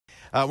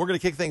We're going to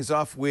kick things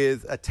off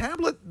with a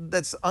tablet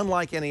that's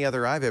unlike any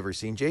other I've ever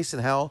seen. Jason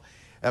Howell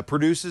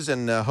produces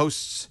and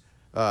hosts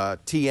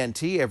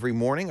TNT every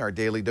morning, our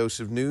daily dose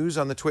of news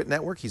on the TWiT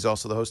network. He's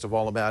also the host of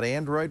All About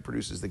Android,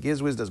 produces the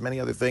GizWiz, does many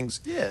other things.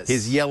 Yes.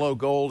 His yellow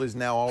gold is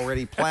now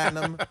already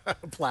platinum.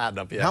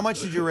 Platinum, yeah. How much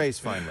did you raise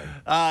finally?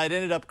 It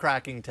ended up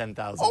cracking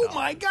 $10,000. Oh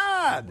my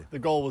God! The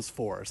goal was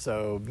 4,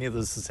 so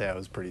needless to say, I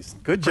was pretty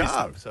good pretty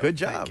job. stoked, so Good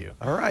job. Thank you.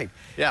 All right.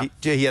 Yeah.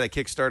 He had a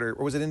Kickstarter,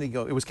 or was it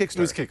Indiegogo? It was Kickstarter.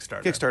 It was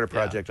Kickstarter. Kickstarter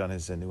project on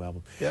his new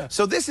album. Yeah.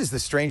 So this is the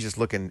strangest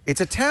looking.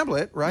 It's a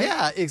tablet, right?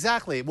 Yeah,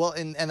 exactly. Well,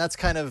 and that's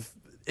kind of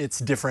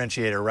its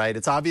differentiator, right?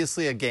 It's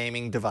obviously a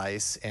gaming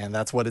device, and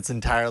that's what it's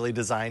entirely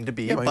designed to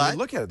be. Yeah, but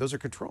look at it; those are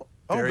control.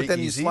 Oh, very but then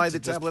you easy slide to the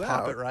just tablet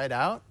pop out. it right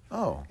out.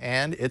 Oh,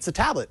 and it's a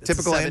tablet. It's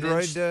typical a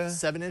Android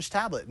 7-inch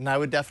tablet, and I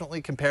would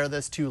definitely compare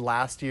this to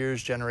last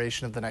year's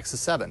generation of the Nexus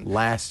 7.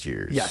 Last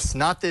year's? Yes,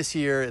 not this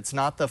year. It's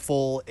not the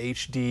full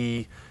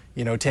HD,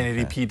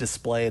 1080p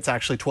display. It's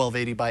actually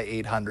 1280 by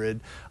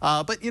 800.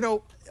 But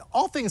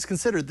all things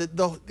considered,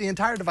 the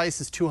entire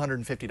device is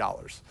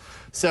 $250.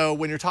 So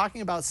when you're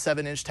talking about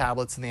 7-inch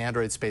tablets in the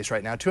Android space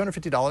right now,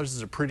 $250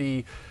 is a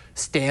pretty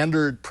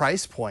standard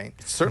price point.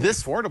 It's certainly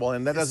affordable,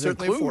 and that doesn't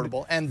certainly include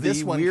affordable. And the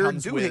this one weird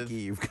comes with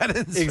doohickey you've got to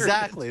insert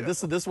exactly.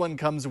 into. This one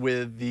comes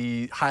with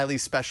the highly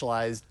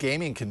specialized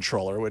gaming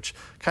controller, which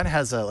kind of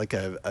has a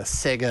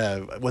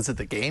Sega. Was it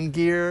the Game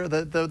Gear,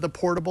 the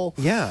portable?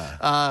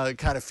 Yeah.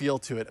 Kind of feel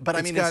to it. But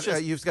I mean,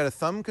 you've got a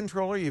thumb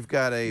controller, you've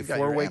got a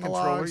four-way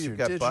controller, you've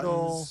got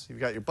buttons, you've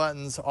got your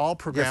buttons, all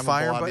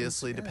programmable,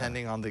 obviously,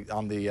 depending on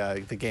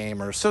the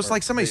game or. So it's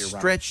like somebody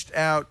stretched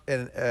out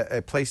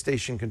a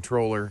PlayStation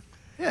controller.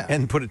 Yeah.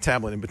 And put a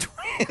tablet in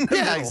between.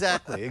 Yeah,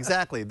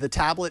 exactly. The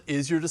tablet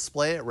is your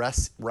display. It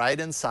rests right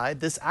inside.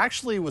 This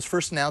actually was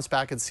first announced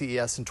back at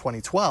CES in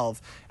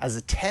 2012 as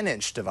a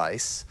 10-inch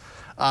device.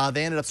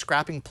 They ended up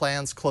scrapping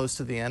plans close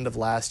to the end of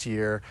last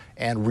year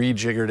and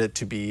rejiggered it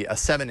to be a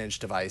 7-inch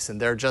device.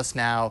 And they're just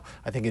now,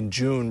 I think in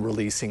June,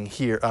 released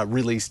here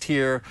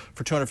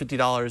for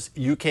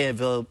 $250.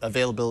 UK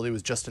availability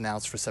was just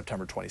announced for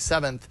September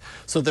 27th.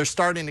 So they're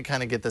starting to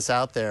kind of get this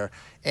out there.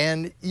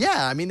 And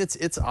yeah, I mean,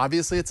 it's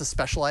obviously a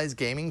specialized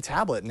gaming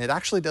tablet, and it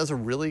actually does a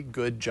really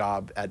good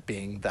job at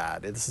being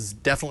that. This is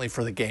definitely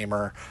for the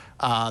gamer.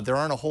 There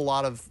aren't a whole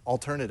lot of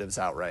alternatives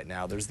out right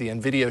now. There's the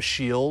NVIDIA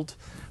Shield,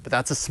 but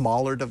that's a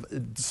smaller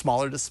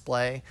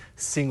display,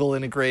 single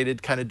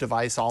integrated kind of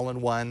device, all in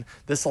one.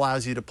 This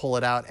allows you to pull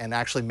it out and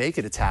actually make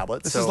it a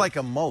tablet. This is like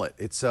a mullet.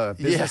 It's a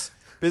business.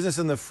 Business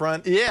in the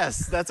front.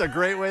 Yes, that's a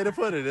great way to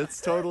put it.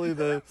 It's totally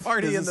the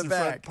party in the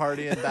back, front,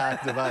 party in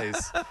back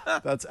device.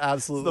 That's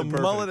absolutely the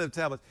perfect. mullet of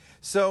tablets.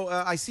 So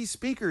I see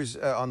speakers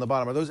on the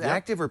bottom. Are those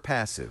active or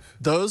passive?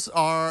 Those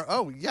are.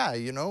 Oh yeah, I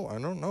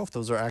don't know if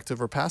those are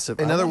active or passive.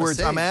 In other words,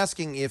 I'm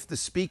asking if the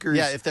speakers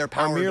if they're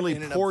are merely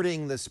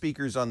porting the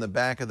speakers on the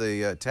back of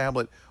the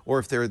tablet, or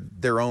if they're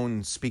their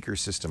own speaker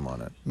system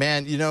on it.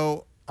 Man,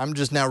 I'm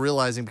just now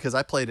realizing, because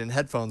I played in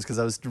headphones because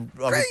I was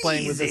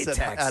playing with this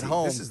at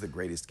home. This is the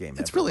greatest game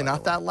ever. It's really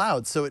not that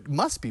loud, so it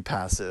must be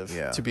passive,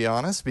 to be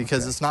honest,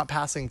 because it's not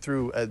passing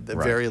through a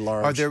very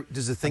large.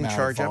 Does the thing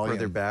charge up? Are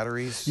there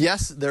batteries?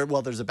 Yes,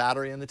 there's a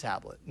battery in the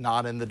tablet,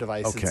 not in the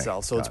device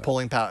itself. So it's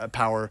pulling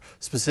power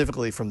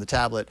specifically from the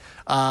tablet,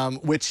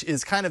 which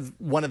is kind of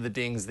one of the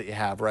dings that you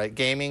have, right?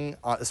 Gaming,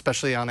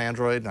 especially on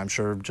Android, and I'm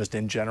sure just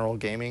in general,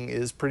 gaming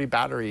is pretty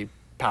battery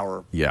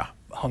power. Yeah.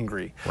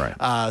 Hungry.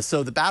 Right.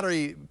 So the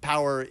battery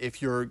power,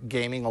 if you're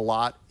gaming a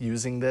lot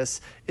using this,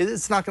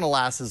 it's not going to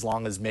last as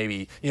long as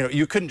maybe,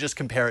 you couldn't just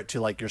compare it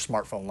to like your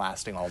smartphone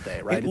lasting all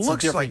day, right? It's a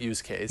different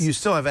use case. You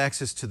still have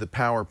access to the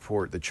power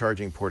port, the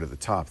charging port at the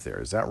top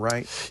there. Is that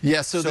right?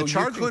 Yeah, so the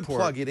charging you could port,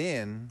 plug it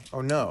in.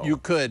 Oh, no. You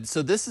could.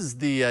 So this is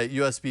the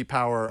USB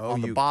power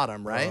on the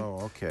bottom, right?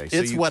 Oh, okay. So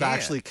it's what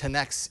actually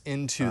connects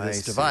into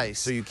this device.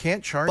 So you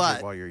can't charge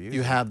it while you're using it.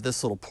 You have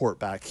this little port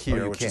back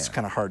here, which is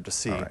kind of hard to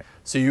see. Right.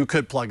 So you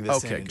could plug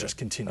this in and just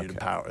continue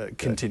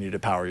to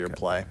power your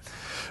play.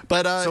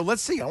 But so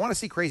let's see. I want to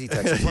see Crazy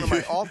Taxi. It's one of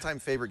my all-time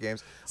favorite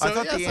games. I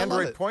thought the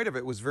Android point of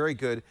it was very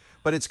good,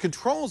 but its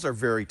controls are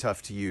very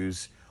tough to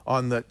use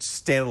on the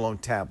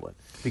standalone tablet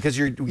because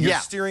you're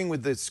steering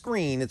with the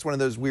screen. It's one of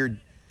those weird.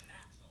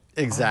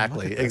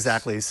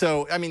 Exactly.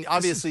 So, I mean,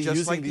 obviously, just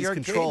using like these the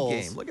arcade controls.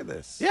 Game. Look at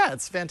this. Yeah,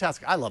 it's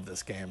fantastic. I love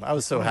this game. I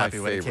was so happy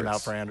when it came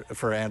out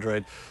for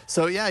Android.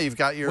 So, yeah, you've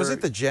got your. Was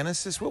it the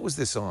Genesis? What was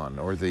this on?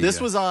 Or the?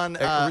 This was on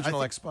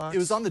original Xbox. It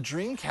was on the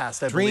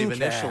Dreamcast, I believe,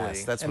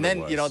 initially. That's and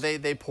what then it was.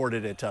 they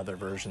ported it to other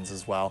versions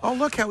as well. Oh,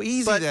 look how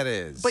easy that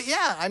is. But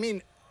yeah, I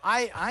mean.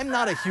 I'm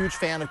not a huge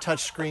fan of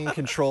touchscreen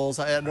controls.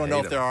 I don't know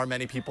if there are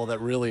many people that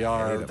really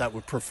are, that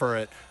would prefer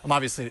it. I'm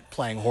obviously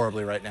playing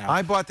horribly right now.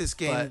 I bought this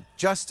game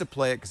just to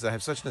play it because I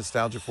have such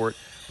nostalgia for it,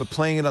 but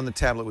playing it on the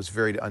tablet was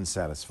very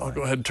unsatisfying. I'll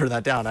go ahead and turn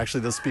that down.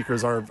 Actually, the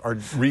speakers are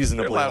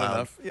reasonably loud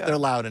enough. Yeah. They're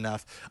loud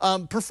enough.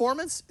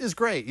 Performance is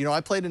great.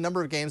 I played a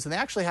number of games, and they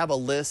actually have a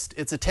list.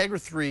 It's a Tegra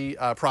 3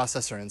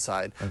 processor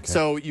inside. Okay.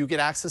 So you get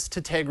access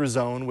to Tegra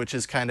Zone, which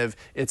is kind of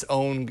its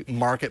own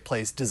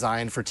marketplace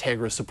designed for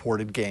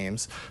Tegra-supported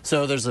games.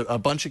 So there's a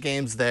bunch of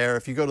games there.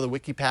 If you go to the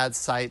Wikipad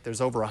site,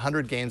 there's over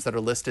 100 games that are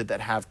listed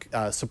that have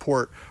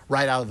support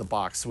right out of the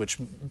box, which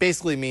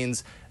basically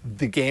means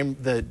the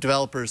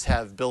developers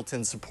have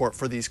built-in support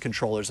for these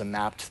controllers and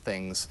mapped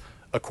things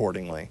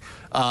accordingly.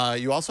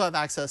 You also have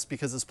access,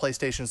 because it's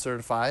PlayStation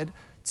certified,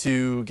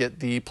 to get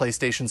the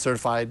PlayStation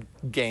certified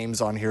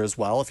games on here as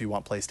well if you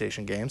want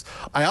PlayStation games.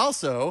 I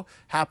also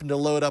happen to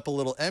load up a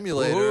little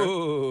emulator.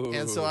 Ooh.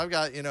 And so I've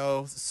got,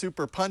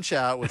 Super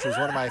Punch-Out, which was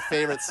one of my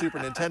favorite Super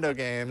Nintendo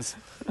games.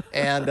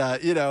 And,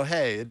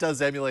 hey, it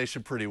does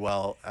emulation pretty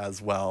well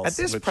as well. At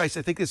this price,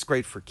 I think it's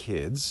great for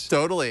kids.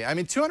 Totally. I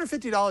mean,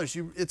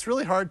 $250, it's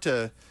really hard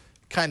to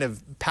kind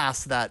of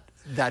pass that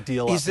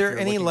deal up. Is there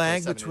any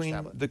lag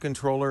between the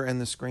controller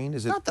and the screen?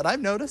 Is it not that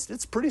I've noticed?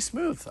 It's pretty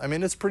smooth. I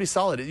mean, it's pretty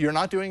solid. You're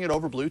not doing it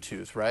over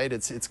Bluetooth, right?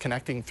 It's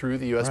connecting through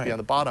the USB on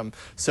the bottom,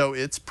 so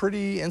it's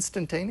pretty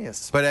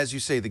instantaneous. But as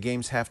you say, the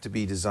games have to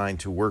be designed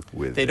to work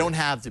with. They don't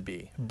have to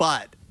be,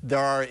 but there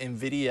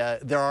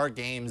are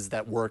games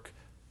that work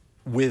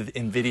with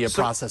NVIDIA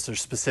processors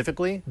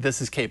specifically. This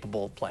is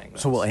capable of playing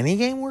those. So will any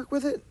game work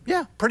with it?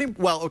 Yeah, pretty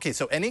well. Okay,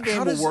 so any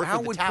game will work with the tablet.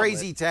 How would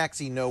Crazy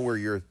Taxi know where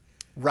your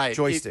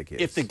joystick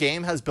is? If the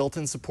game has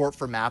built-in support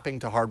for mapping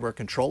to hardware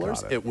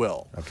controllers, it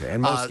will. Okay,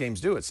 and most games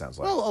do, it sounds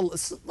like. Well,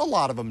 a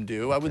lot of them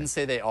do. Okay. I wouldn't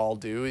say they all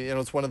do.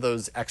 It's one of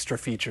those extra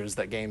features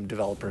that game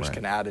developers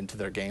can add into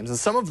their games. And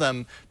some of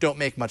them don't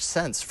make much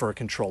sense for a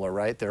controller,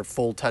 right? They're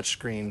full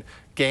touchscreen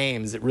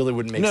games. It really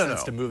wouldn't make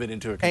sense to move it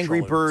into a controller.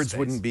 Angry Birds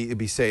wouldn't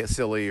be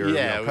silly or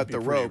cut the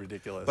rope.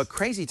 Ridiculous. But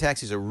Crazy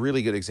Taxi is a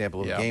really good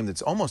example of a game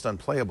that's almost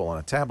unplayable on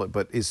a tablet,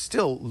 but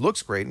still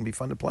looks great and be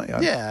fun to play.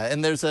 Yeah,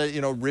 and there's a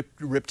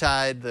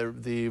Riptide,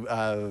 the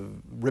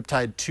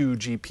Riptide 2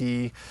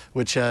 GP,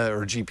 which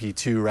or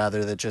GP2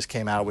 rather, that just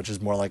came out, which is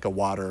more like a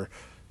water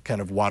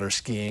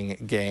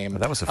skiing game.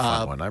 That was a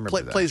fun one. I remember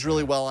that. Plays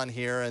really well on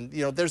here, and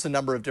there's a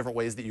number of different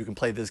ways that you can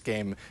play this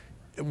game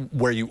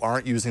where you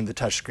aren't using the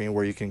touchscreen,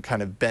 where you can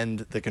kind of bend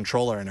the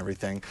controller and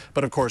everything.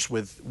 But of course,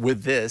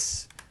 with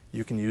this,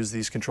 you can use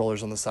these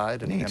controllers on the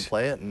side and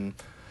play it. And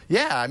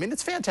yeah, I mean,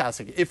 it's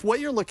fantastic. If what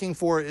you're looking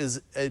for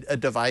is a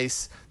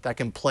device that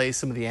can play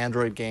some of the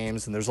Android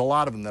games, and there's a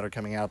lot of them that are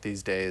coming out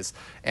these days,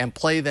 and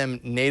play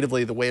them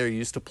natively the way you're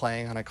used to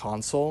playing on a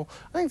console,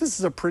 I think this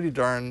is a pretty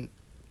darn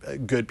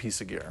good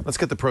piece of gear. Let's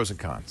get the pros and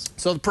cons.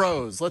 So the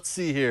pros, let's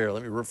see here.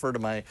 Let me refer to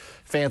my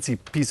fancy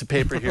piece of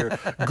paper here.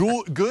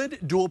 Good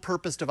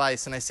dual-purpose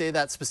device, and I say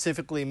that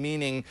specifically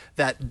meaning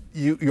that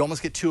you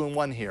almost get two in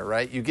one here,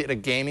 right? You get a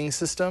gaming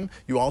system.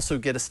 You also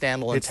get a standalone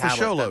tablet. It's the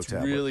Sholo that's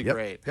tablet. Really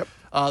great. Yep.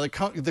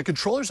 The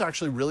controller's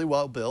actually really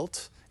well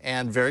built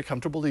and very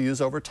comfortable to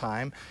use over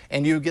time,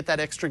 and you get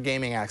that extra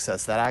gaming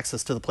access, that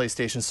access to the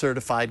PlayStation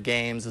certified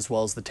games as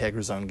well as the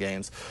Tegra Zone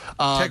games.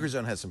 Tegra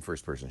Zone has some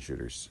first-person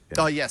shooters.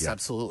 Oh yes,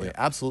 absolutely,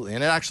 absolutely,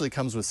 and it actually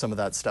comes with some of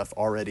that stuff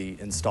already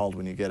installed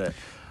when you get it.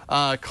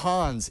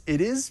 Cons, it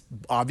is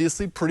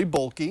obviously pretty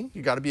bulky.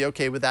 You got to be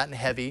okay with that, and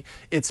heavy.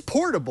 It's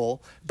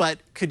portable, but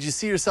could you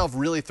see yourself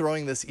really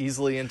throwing this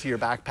easily into your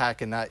backpack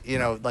and not,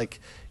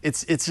 like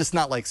it's just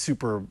not like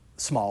super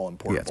small and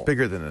portable. Yeah, it's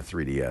bigger than a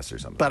 3DS or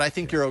something. But I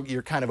think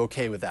you're kind of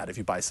okay with that if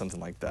you buy something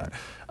like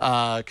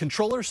that.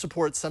 Controller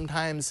support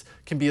sometimes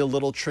can be a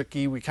little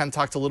tricky. We kind of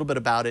talked a little bit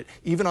about it.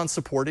 Even on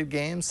supported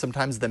games,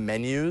 sometimes the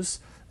menus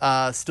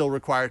still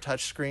require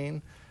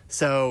touchscreen.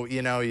 So,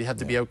 you have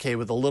to be okay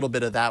with a little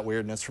bit of that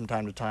weirdness from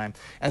time to time.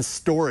 And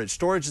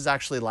storage is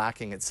actually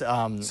lacking. It's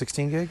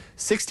 16 gig?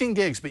 16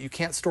 gigs, but you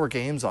can't store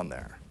games on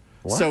there.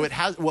 What? So it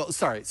has,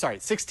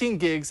 16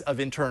 gigs of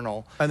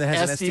internal and it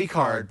has SD an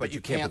card, but you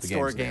can't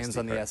store games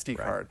on the SD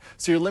card.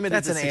 So you're limited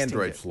to 16 That's an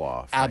Android gigs.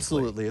 flaw, frankly.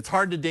 Absolutely. It's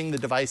hard to ding the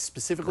device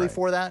specifically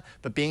for that,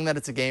 but being that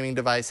it's a gaming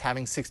device,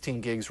 having 16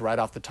 gigs right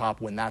off the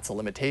top when that's a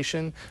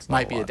limitation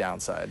might be a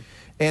downside.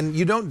 And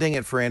you don't ding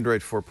it for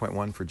Android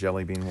 4.1 for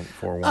Jelly Bean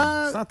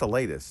 4.1? It's not the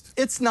latest.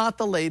 It's not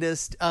the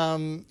latest.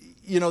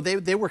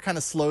 They were kind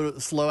of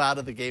slow out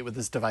of the gate with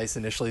this device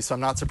initially, so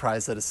I'm not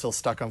surprised that it's still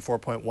stuck on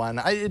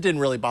 4.1. It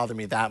didn't really bother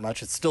me that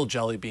much. It's still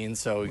Jelly Bean,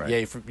 so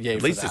yay for that.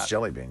 At least it's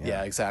Jelly Bean.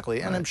 Yeah,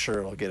 exactly. And I'm sure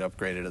it'll get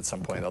upgraded at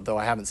some point, although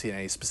I haven't seen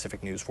any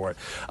specific news for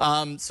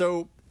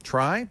it.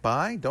 Try,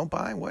 buy, don't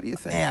buy. What do you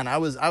think? Man, I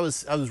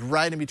was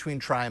right in between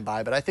try and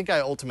buy, but I think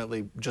I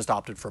ultimately just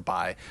opted for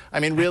buy.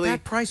 I mean, really,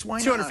 at that price,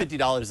 why not?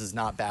 $250 is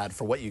not bad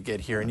for what you get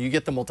here, and you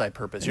get the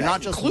multi-purpose. You're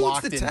not just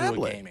locked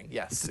into a gaming.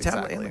 Yes, it's the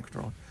tablet and the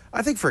controller.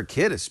 I think for a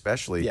kid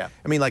especially. Yeah.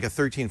 I mean, like a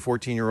 13,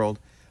 14-year-old.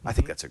 I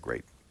think that's a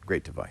great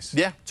device.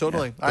 Yeah,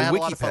 totally. Yeah. I had a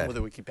lot of fun with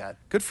the Wikipad.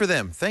 Good for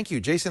them. Thank you,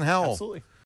 Jason Howell. Absolutely.